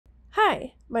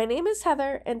Hi, my name is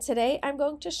Heather, and today I'm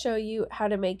going to show you how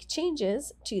to make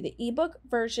changes to the ebook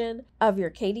version of your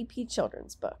KDP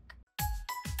children's book.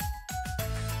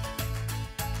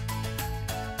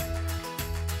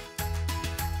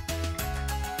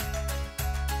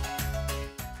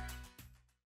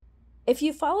 If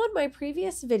you followed my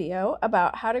previous video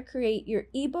about how to create your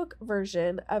ebook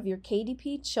version of your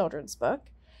KDP children's book,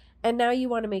 and now you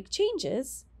want to make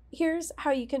changes, here's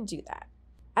how you can do that.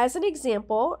 As an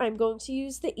example, I'm going to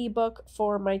use the ebook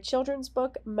for my children's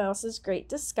book, Mouse's Great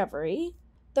Discovery.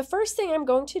 The first thing I'm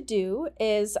going to do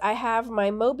is I have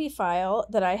my MOBI file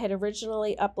that I had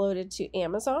originally uploaded to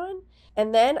Amazon,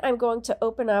 and then I'm going to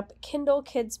open up Kindle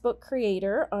Kids Book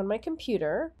Creator on my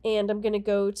computer, and I'm going to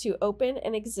go to open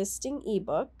an existing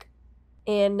ebook.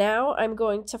 And now I'm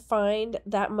going to find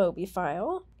that MOBI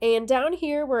file. And down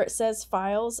here where it says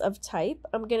files of type,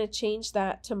 I'm going to change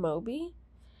that to MOBI.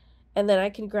 And then I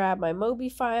can grab my MOBI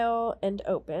file and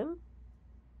open.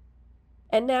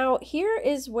 And now here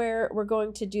is where we're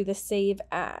going to do the save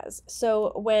as.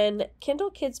 So when Kindle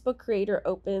Kids Book Creator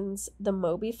opens the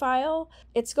MOBI file,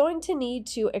 it's going to need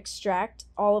to extract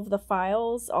all of the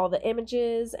files, all the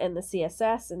images and the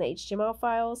CSS and the HTML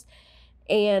files,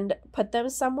 and put them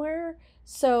somewhere.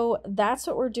 So that's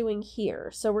what we're doing here.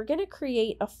 So we're going to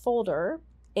create a folder,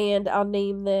 and I'll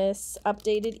name this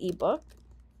Updated Ebook.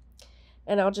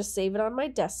 And I'll just save it on my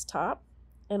desktop,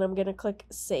 and I'm going to click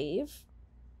Save.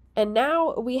 And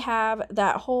now we have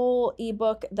that whole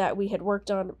ebook that we had worked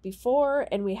on before,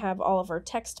 and we have all of our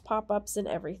text pop-ups and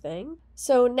everything.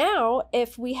 So now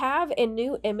if we have a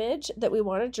new image that we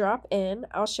want to drop in,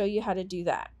 I'll show you how to do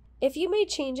that. If you made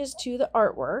changes to the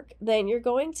artwork, then you're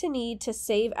going to need to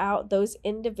save out those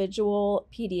individual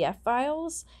PDF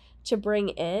files to bring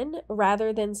in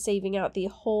rather than saving out the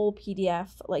whole PDF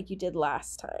like you did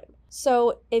last time.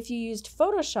 So if you used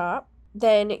Photoshop,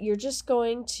 then you're just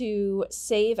going to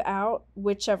save out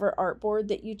whichever artboard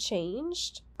that you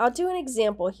changed. I'll do an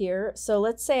example here. So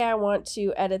let's say I want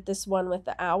to edit this one with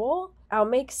the owl. I'll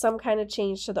make some kind of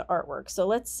change to the artwork. So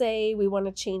let's say we want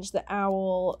to change the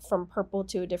owl from purple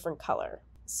to a different color.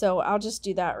 So I'll just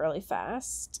do that really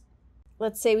fast.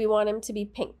 Let's say we want him to be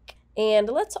pink. And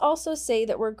let's also say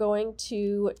that we're going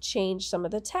to change some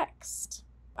of the text.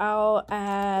 I'll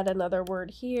add another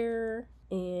word here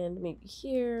and maybe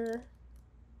here.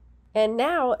 And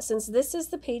now, since this is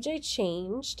the page I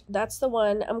changed, that's the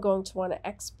one I'm going to want to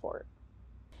export.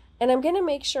 And I'm going to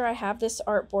make sure I have this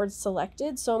artboard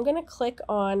selected. So I'm going to click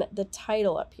on the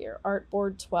title up here,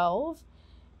 Artboard 12.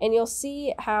 And you'll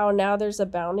see how now there's a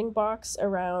bounding box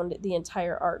around the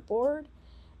entire artboard.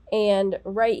 And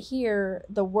right here,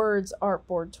 the words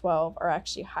Artboard 12 are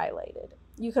actually highlighted.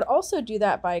 You could also do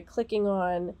that by clicking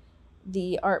on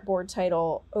the artboard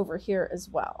title over here as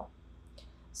well.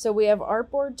 So we have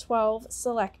Artboard 12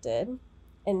 selected,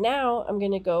 and now I'm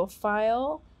going to go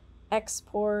File,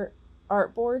 Export,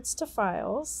 Artboards to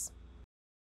Files,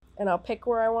 and I'll pick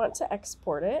where I want to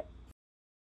export it.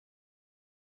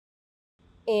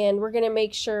 And we're going to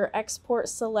make sure Export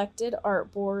Selected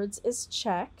Artboards is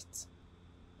checked.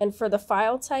 And for the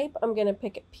file type, I'm going to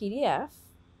pick PDF,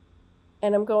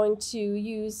 and I'm going to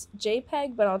use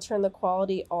JPEG, but I'll turn the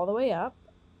quality all the way up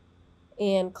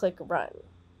and click Run.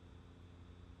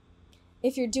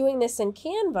 If you're doing this in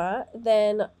Canva,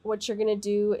 then what you're going to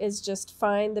do is just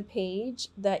find the page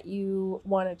that you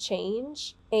want to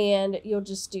change, and you'll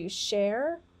just do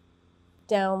Share,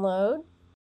 Download,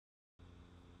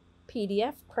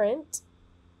 PDF Print.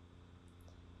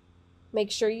 Make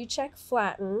sure you check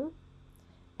Flatten.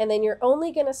 And then you're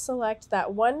only going to select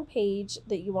that one page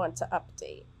that you want to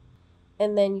update.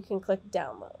 And then you can click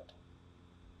Download.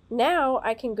 Now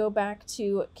I can go back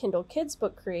to Kindle Kids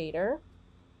Book Creator,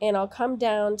 and I'll come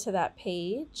down to that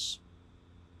page,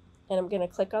 and I'm going to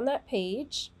click on that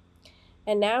page.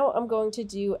 And now I'm going to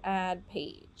do Add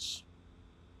Page.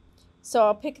 So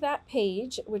I'll pick that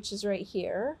page, which is right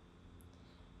here,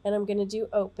 and I'm going to do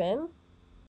Open.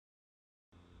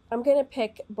 I'm going to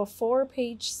pick before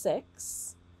page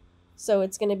 6. So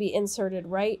it's going to be inserted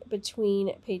right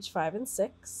between page 5 and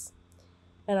 6.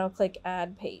 And I'll click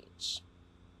Add Page.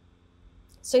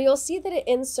 So you'll see that it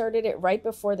inserted it right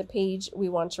before the page we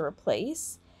want to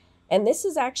replace. And this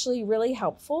is actually really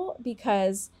helpful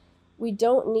because we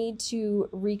don't need to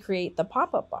recreate the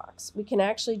pop-up box. We can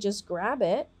actually just grab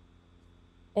it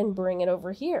and bring it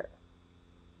over here.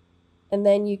 And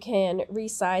then you can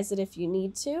resize it if you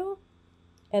need to.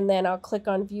 And then I'll click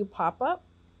on View Pop-up.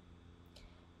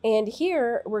 And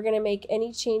here, we're going to make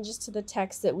any changes to the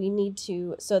text that we need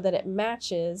to so that it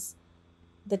matches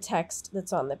the text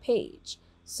that's on the page.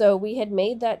 So we had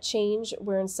made that change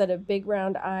where instead of big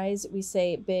round eyes, we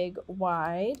say big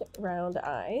wide round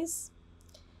eyes.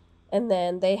 And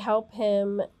then they help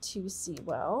him to see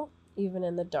well, even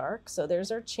in the dark. So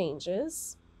there's our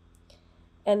changes.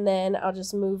 And then I'll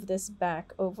just move this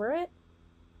back over it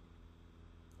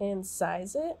and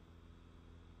size it.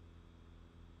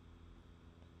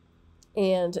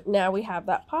 And now we have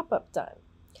that pop-up done.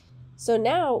 So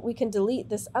now we can delete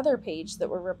this other page that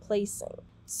we're replacing.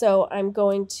 So I'm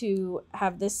going to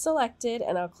have this selected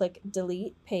and I'll click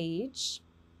delete page.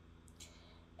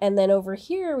 And then over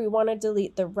here, we want to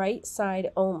delete the right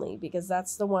side only because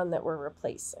that's the one that we're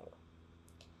replacing.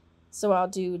 So I'll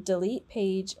do delete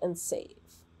page and save.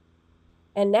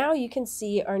 And now you can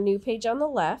see our new page on the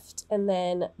left, and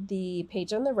then the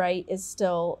page on the right is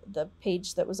still the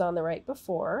page that was on the right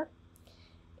before,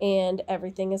 and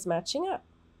everything is matching up.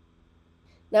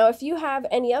 Now, if you have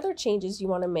any other changes you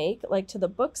want to make, like to the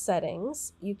book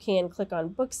settings, you can click on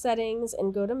book settings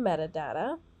and go to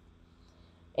metadata.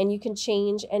 And you can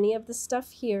change any of the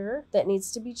stuff here that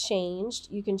needs to be changed.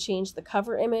 You can change the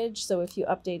cover image. So if you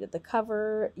updated the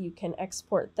cover, you can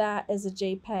export that as a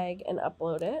JPEG and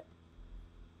upload it.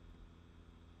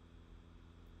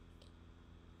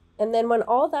 And then when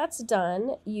all that's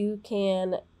done, you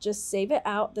can just save it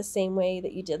out the same way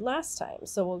that you did last time.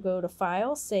 So we'll go to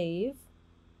File, Save,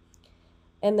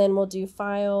 and then we'll do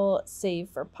File, Save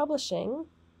for Publishing,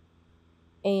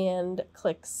 and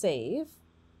click Save.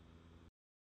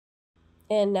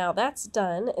 And now that's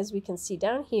done, as we can see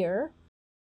down here.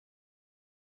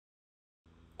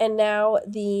 And now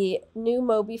the new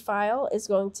MOBI file is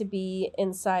going to be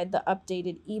inside the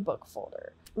updated ebook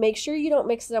folder. Make sure you don't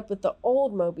mix it up with the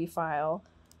old MOBI file.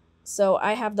 So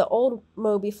I have the old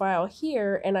MOBI file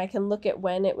here, and I can look at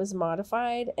when it was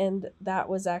modified, and that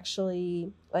was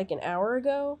actually like an hour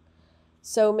ago.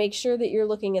 So make sure that you're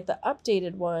looking at the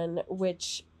updated one,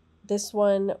 which this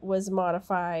one was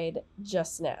modified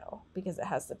just now because it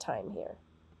has the time here.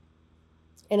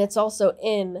 And it's also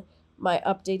in my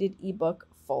updated ebook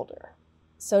folder.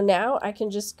 So now I can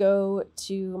just go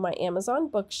to my Amazon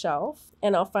bookshelf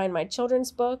and I'll find my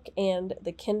children's book and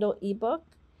the Kindle ebook.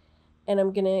 And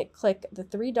I'm going to click the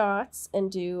three dots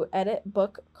and do Edit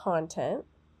Book Content.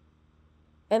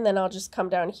 And then I'll just come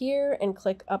down here and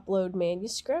click Upload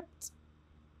Manuscript.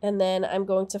 And then I'm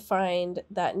going to find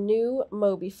that new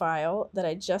MOBI file that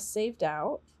I just saved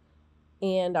out,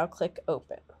 and I'll click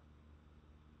Open.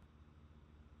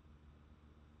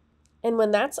 And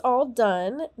when that's all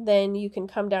done, then you can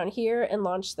come down here and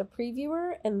launch the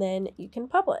previewer, and then you can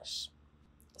publish.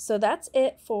 So that's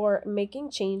it for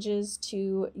making changes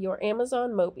to your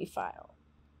Amazon MOBI file.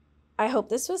 I hope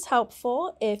this was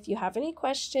helpful. If you have any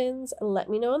questions, let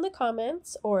me know in the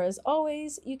comments, or as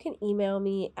always, you can email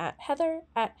me at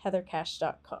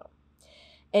heather@heathercash.com.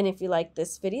 And if you like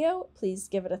this video, please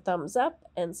give it a thumbs up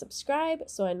and subscribe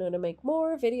so I know to make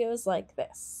more videos like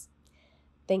this.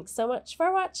 Thanks so much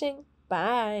for watching.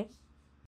 Bye.